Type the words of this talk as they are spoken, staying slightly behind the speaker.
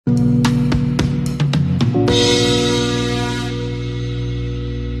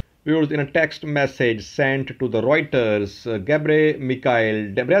Viewers, in a text message sent to the Reuters,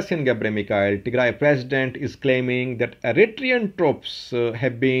 Debretsion Tigray President is claiming that Eritrean troops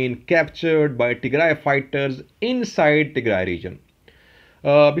have been captured by Tigray fighters inside Tigray region.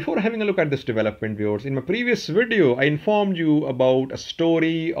 Before having a look at this development, viewers, in my previous video, I informed you about a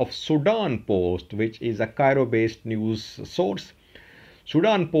story of Sudan Post, which is a Cairo-based news source.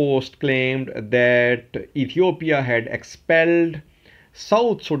 Sudan Post claimed that Ethiopia had expelled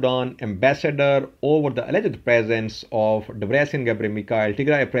South Sudan ambassador over the alleged presence of Debretsion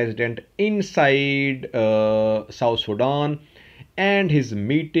Tigray president inside South Sudan and his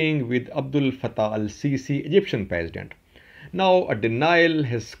meeting with Abdel Fattah al-Sisi, Egyptian president. Now, a denial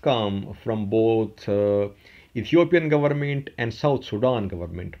has come from both Ethiopian government and South Sudan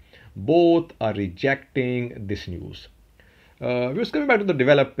government. Both are rejecting this news. We're coming back to the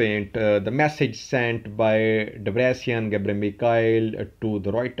development, the message sent by Debretsion to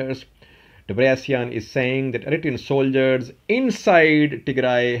the Reuters. Debretsion is saying that Eritrean soldiers inside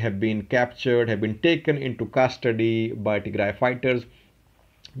Tigray have been captured, have been taken into custody by Tigray fighters.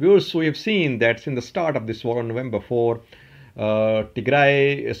 Viewers, we have seen that since the start of this war on November 4,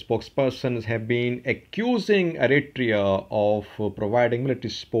 Tigray spokespersons have been accusing Eritrea of providing military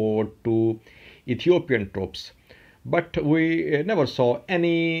support to Ethiopian troops. But we never saw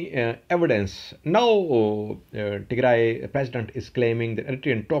any evidence. Now, Tigray president is claiming that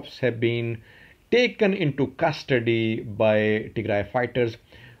Eritrean troops have been taken into custody by Tigray fighters.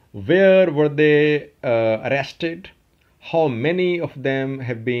 Where were they arrested? How many of them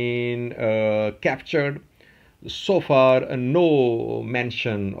have been captured? So far, no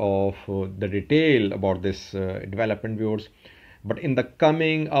mention of the detail about this development, viewers. But in the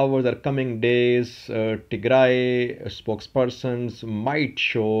coming hours or coming days, Tigray spokespersons might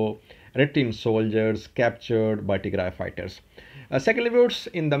show Eritrean soldiers captured by Tigray fighters. Secondly, viewers,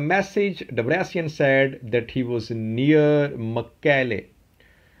 in the message, Debretsion said that he was near Mekelle.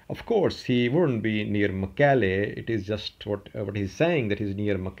 Of course, he wouldn't be near Mekelle. It is just what he's saying, that he's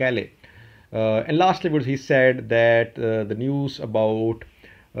near Mekelle. And lastly, he said that the news about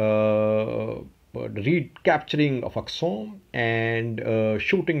the recapturing of Aksum and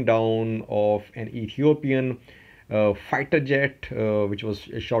shooting down of an Ethiopian fighter jet which was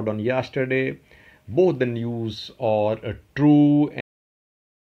shot down yesterday. Both the news are true